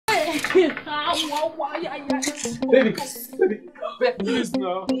Baby, please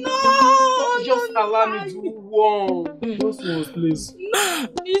now. No! Just allow me to do one. Just once, please.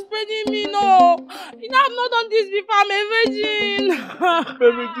 He's begging me, no. You know, I've not done this before, I'm a virgin.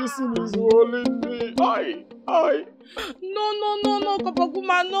 Baby, kissing is holding me. Aye. No,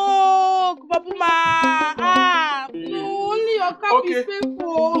 Kopapuma, no. Kopapuma. No, only your cup is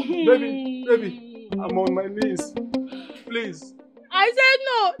painful. Baby, I'm on my knees. Please. I said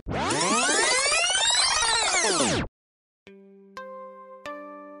no.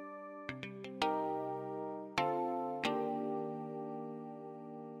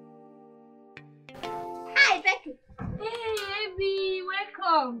 Hi, Becky. Hey, Abby,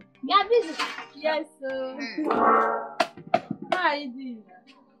 welcome. You are busy? Yes, sir. How are you doing?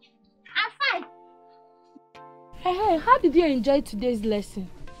 I'm fine. Hey, how did you enjoy today's lesson?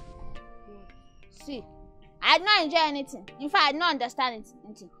 See, I did not enjoy anything. In fact, I did not understand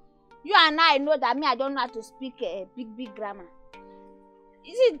anything. You and I know that I don't know how to speak big grammar.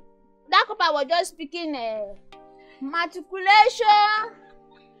 You see, that couple was just speaking matriculation,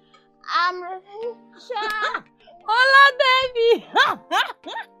 Hola, baby.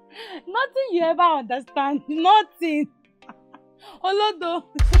 Nothing you ever understand. Nothing. Olodo.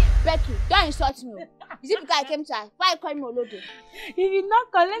 Becky, don't insult me. Is it because I came to her? Why you call me Olodo? If you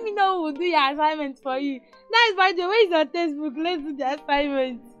not call, let me know who will do your assignment for you. Nice, by the way, where is your textbook? Let's do the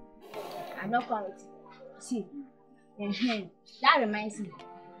assignment. I'm not calling it. See, that reminds me.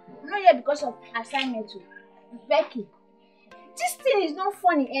 I'm not here because of assignment too. Becky, this thing is not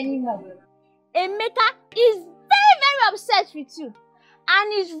funny anymore. Emeka is very upset with you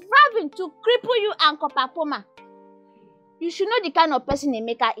and is vowing to cripple you and Kopapoma. You should know the kind of person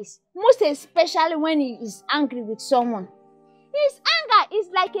Emeka is, most especially when he is angry with someone. His anger is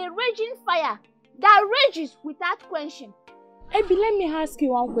like a raging fire that rages without quenching. Abby, let me ask you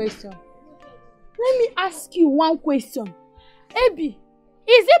one question. Abby,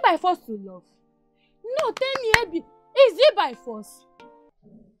 is it by force to love? No, tell me, Abby, is it by force?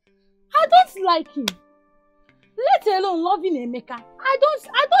 I don't like him. Let alone loving Emeka. I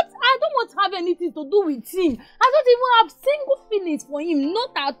don't want to have anything to do with him. I don't even have single feelings for him.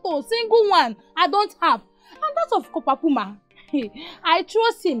 Not at all. Single one. I don't have. And that of Kopapuma. I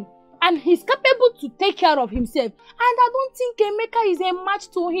trust him. And he's capable to take care of himself. And I don't think Emeka is a match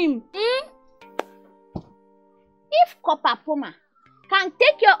to him. If Kopapuma can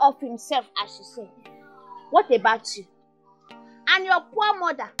take care of himself, as you say, what about you? And your poor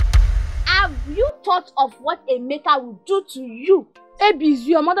mother? Have you thought of what Emeka will do to you? Abby, it's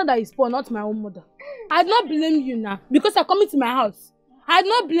your mother that is poor, not my own mother. I do not blame you now because I come into my house. I do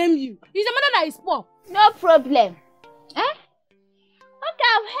not blame you. It's your mother that is poor. No problem. Okay,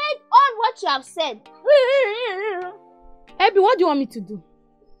 I've heard all what you have said. Abby, what do you want me to do?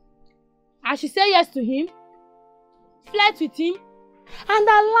 I should say yes to him, flirt with him, and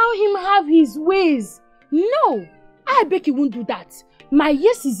allow him have his ways. No, I beg he won't do that. My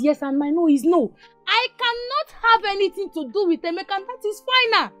yes is yes and my no is no. I cannot have anything to do with Emeka, and that is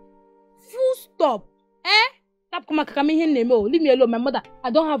final. Full stop. Leave me alone, my mother. I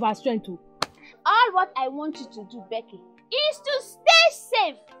don't have her strength to. All what I want you to do, Becky, is to stay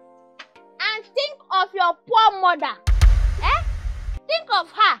safe and think of your poor mother. Think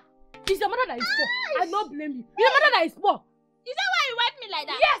of her. It's your mother that is poor. I don't blame you. It's your mother that is poor. Is that why you wipe me like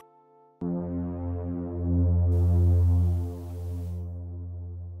that? Yes.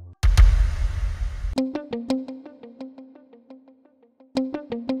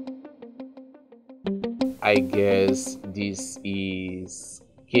 I guess this is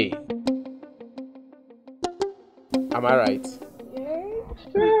gay. Am I right? Yes.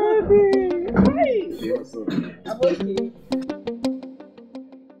 Baby. Hi. I'm okay.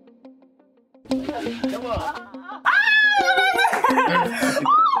 Come on.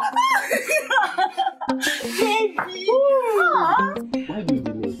 Baby. Why do you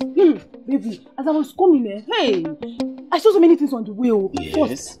delay? Baby, as I was coming there, hey, I saw so many things on the way. Yes.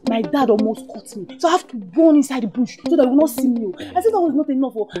 First, my dad almost caught me, so I have to run inside the bush so that he will not see me. I said that was not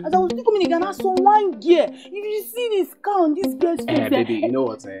enough. As I was still coming again, I saw one gear. If you see this car on this girl's face, Baby, you know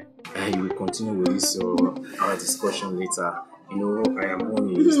what? You will continue with this our discussion later. You know, I am on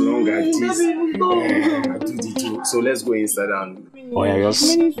it. As long as this, I do the two. So let's go inside and. Oh yeah,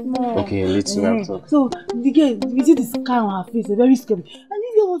 yours. Okay, let's talk. So the girl, you see this car on her face, very scary. And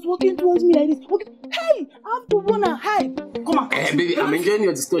this girl was walking towards me like this. Okay, hey, I have to run and hide. Come on. Baby, I'm enjoying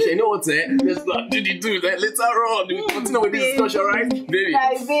your discussion. You know what? Let's go and do the two. Later on, we'll continue with this discussion, right? Baby,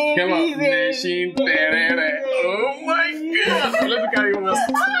 come on. Oh my God. Let's carry on. Let's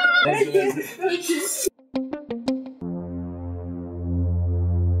go.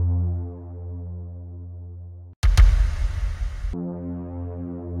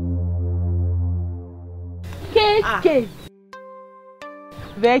 Hi, Kate.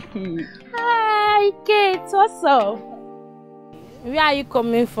 Becky. Hi, Kate. What's up? Where are you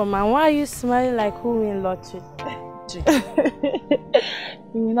coming from and why are you smiling like who win lottery?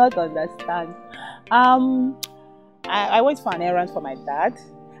 You will not understand. I went for an errand for my dad,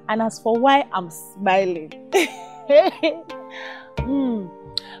 and as for why I'm smiling, okay,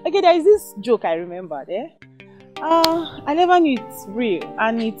 there is this joke I remembered. I never knew it's real,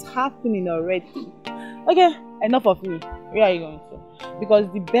 and it's happening already. Okay, enough of me. Where are you going to?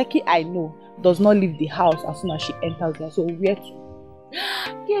 Because the Becky I know does not leave the house as soon as she enters there. So where to?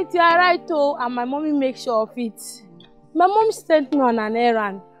 Kate, you are right though, and my mommy makes sure of it. My mom sent me on an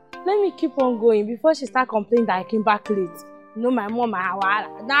errand. Let me keep on going before she start complaining that I came back late. You know my mom,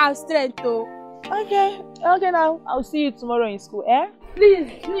 now straight though. Okay, now I'll see you tomorrow in school, eh?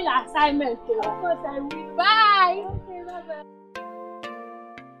 Please, do your assignment though. Of course I will. Bye. Okay, bye-bye.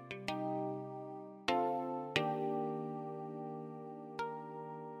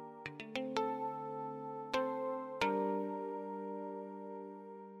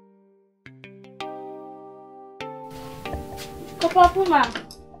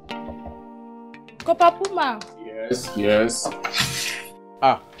 Kopa Puma. Yes.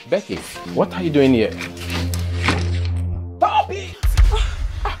 Ah, Becky, what are you doing here? Stop it!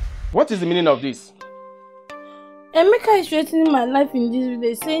 What is the meaning of this? Emeka is threatening my life in this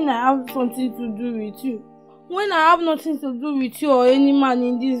village, saying I have something to do with you. When I have nothing to do with you or any man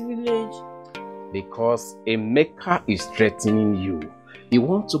in this village. Because Emeka is threatening you. You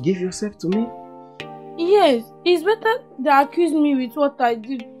want to give yourself to me? Yes, it's better they accuse me with what I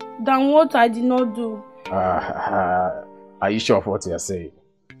did than what I did not do. Are you sure of what you are saying?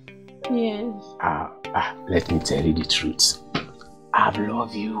 Yes. Let me tell you the truth. I've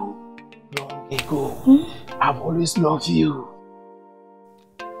loved you long ago. I've always loved you.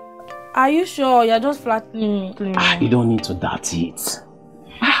 Are you sure? You're just flattering me. You don't need to doubt it.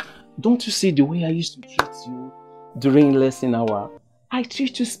 Don't you see the way I used to treat you during lesson hour? I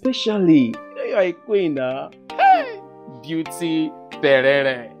treat you specially. You are a queen now. Beauty,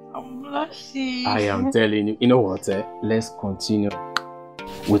 terere. I'm blushing. I am telling you. You know what? Let's continue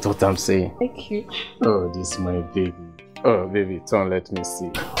with what I'm saying. Thank you. Oh, this is my baby. Oh, baby, turn, let me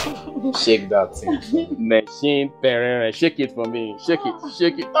see. Shake that thing. Machine, terere. Shake it for me. Shake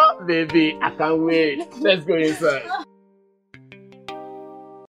it. Oh, baby, I can't wait. Let's go inside.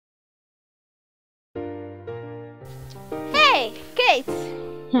 Hey, Kate.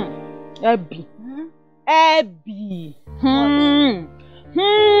 Abby.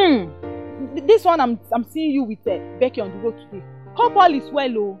 This one I'm seeing you with Becky on the road today. Hope all is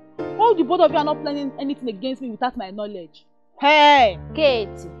well, oh. All the both of you are not planning anything against me without my knowledge. Hey! Kate,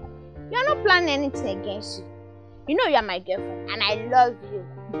 you are not planning anything against you. You know you are my girlfriend and I love you.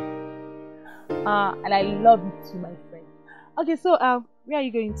 And I love you too, my friend. Okay, so where are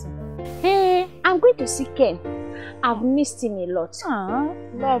you going to? Hey, I'm going to see Ken. I've missed him a lot.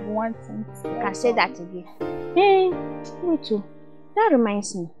 Love wanting. I can say that again. Hey, wait too. That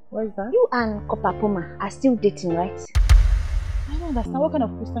reminds me. What is that? You and Kopa Puma are still dating, right? I don't understand. What kind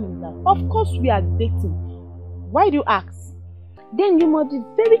of question is that? Of course we are dating. Why do you ask? Then you must be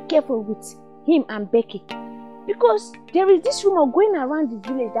very careful with him and Becky. Because there is this rumor going around the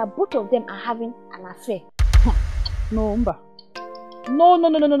village that both of them are having an affair. No, Umba. No.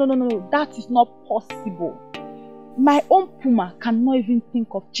 That is not possible. My own Puma cannot even think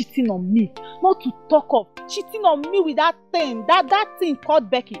of cheating on me. Not to talk of cheating on me with that thing. That thing called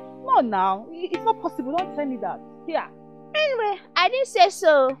Becky. No, now. It's not possible. Don't tell me that. Here. Anyway, I didn't say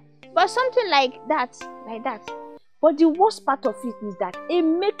so. But something like that. But the worst part of it is that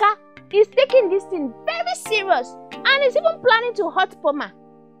Emeka is taking this thing very serious. And is even planning to hurt Puma.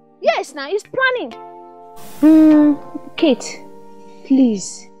 Yes, now he's planning. Kate,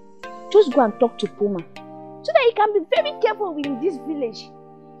 please. Just go and talk to Puma. So that he can be very careful in this village.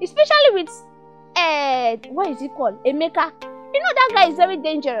 Especially with, what is it called? Emeka. You know that guy is very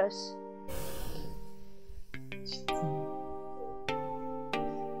dangerous.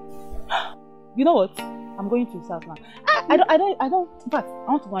 You know what? I'm going to his house now. I don't, in fact, I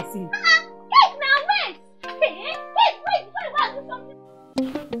want to go and see him. Kate, now wait! Kate, wait, I do something.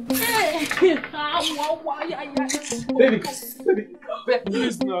 Baby,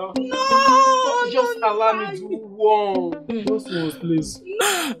 please now. No! Just allow me to warm. Just once, please.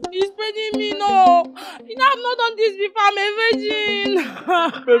 No! He's paying me, no! You know, I've not done this before, I'm a virgin.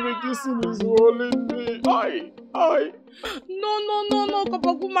 Baby, kissing is rolling me. Aye. No,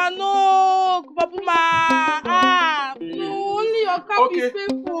 Kopa Puma, no! Kopa Puma! No, only your cap is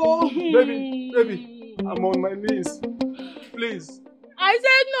painful. Baby, I'm on my knees. Please. I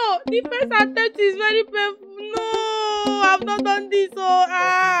said no. The first attempt is very painful. No. I've not done this.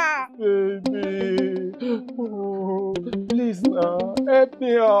 Baby. Oh, please now, help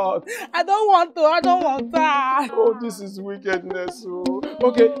me out. I don't want to. Oh, this is wickedness. Oh.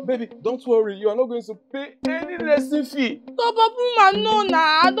 Okay, baby, don't worry. You are not going to pay any lesson fee. So, Papa, no,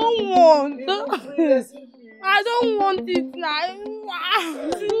 nah, I don't want. I don't want it now.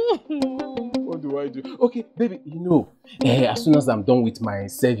 What do I do? Okay, baby, as soon as I'm done with my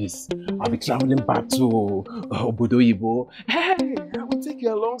service, I'll be traveling back to Obodo Ibo. Hey, I will take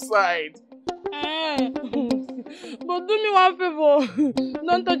you alongside. But do me one favor.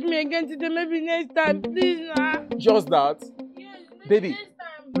 Don't touch me again today. Maybe next time, please, nah. Just that? Yes, baby, next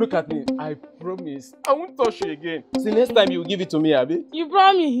time. Look at me. I promise. I won't touch you again. See, next time you give it to me, Abi. You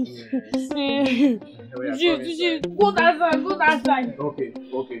promise? Yes. Go that side. Okay. Don't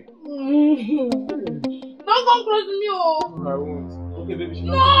come close to me, oh. I won't. Okay, baby.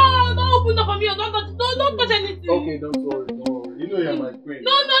 No, don't open up for me. Don't touch anything. Okay, don't worry. You know you're my queen.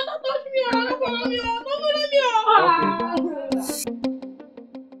 No, don't touch me. Don't follow me. Don't follow me.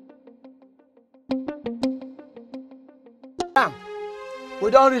 Okay. We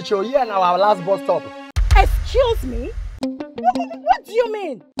don't reach you here now, our last bus stop. Excuse me? What do you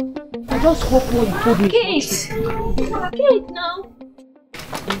mean? I just hope what you told me. Kate now.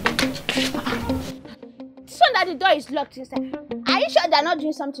 This one that the door is locked inside. Are you sure they're not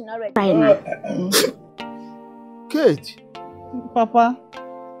doing something already? Kate. Papa.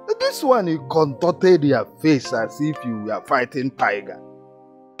 This one you contorted your face as if you were fighting tiger.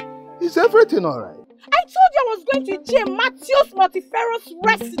 Is everything alright? I told you I was going to J. Matthew's multifarious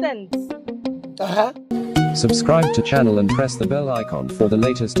residence. Subscribe to channel and press the bell icon for the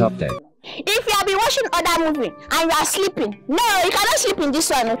latest update. If you have been watching other movie and you are sleeping, no, you cannot sleep in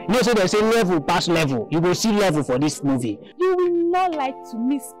this one. No, so they say level past level. You will see level for this movie. You will not like to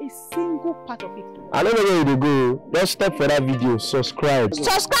miss a single part of it. I don't know where you go. Just stop for that video. Subscribe.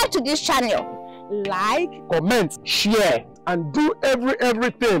 Subscribe to this channel. Like, comment, share, and do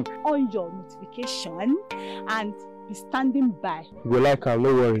everything on your notification and be standing by. You will like her,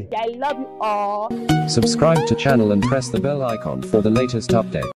 no worry. I love you all. Subscribe to channel and press the bell icon for the latest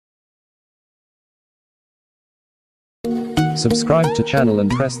update. Subscribe to channel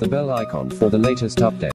and press the bell icon for the latest update.